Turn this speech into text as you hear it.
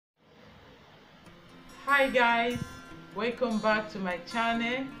Hi guys, welcome back to my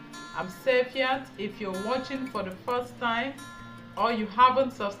channel. I'm Sefiat. If you're watching for the first time or you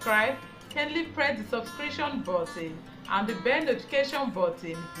haven't subscribed, kindly press the subscription button and the bell notification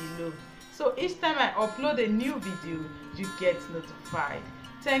button below, so each time I upload a new video you get notified.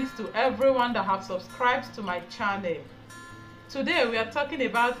 Thanks to everyone that have subscribed to my channel. Today we are talking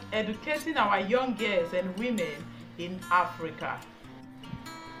about educating our young girls and women in Africa.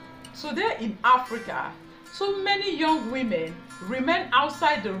 Today in Africa, so many young women remain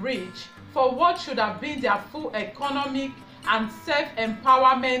outside the reach for what should have been their full economic and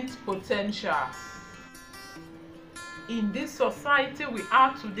self-empowerment potential. In this society we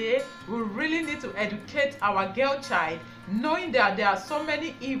are today, we really need to educate our girl child, knowing that there are so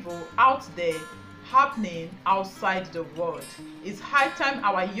many evil out there happening outside the world. It's high time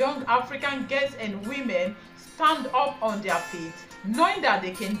our young African girls and women stand up on their feet, knowing that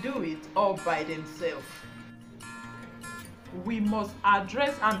they can do it all by themselves. We must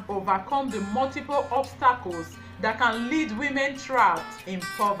address and overcome the multiple obstacles that can lead women trapped in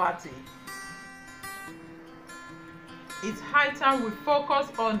poverty. It's high time we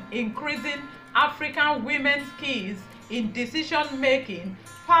focus on increasing African women's skills in decision making,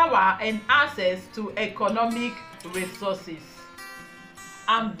 power and access to economic resources.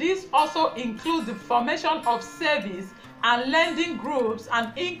 And this also includes the formation of service and lending groups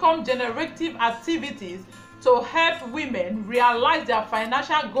and income generative activities to help women realize their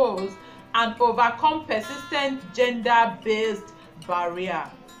financial goals and overcome persistent gender-based barriers.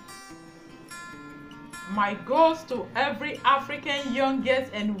 My goals to every African young girls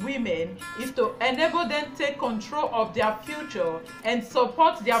and women is to enable them take control of their future and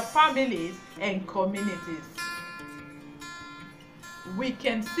support their families and communities. We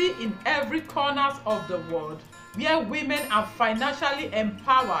can see in every corner of the world where women are financially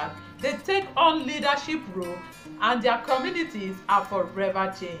empowered, they take on leadership roles and their communities are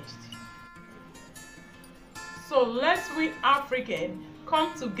forever changed. So let's we Africans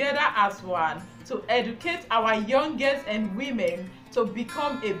come together as one to educate our young girls and women to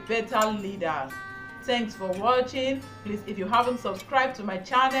become a better leader. Thanks for watching. Please, if you haven't subscribed to my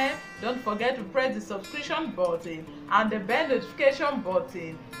channel, don't forget to press the subscription button and the bell notification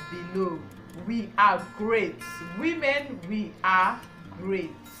button below. We are great. Women, we are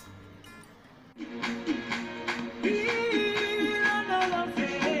great.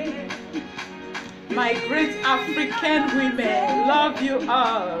 My great African women, love you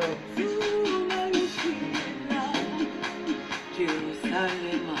all.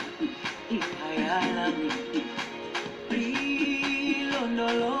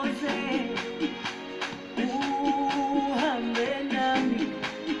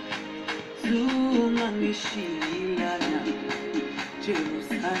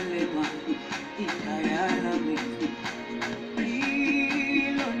 Jerusalem, ikayalami.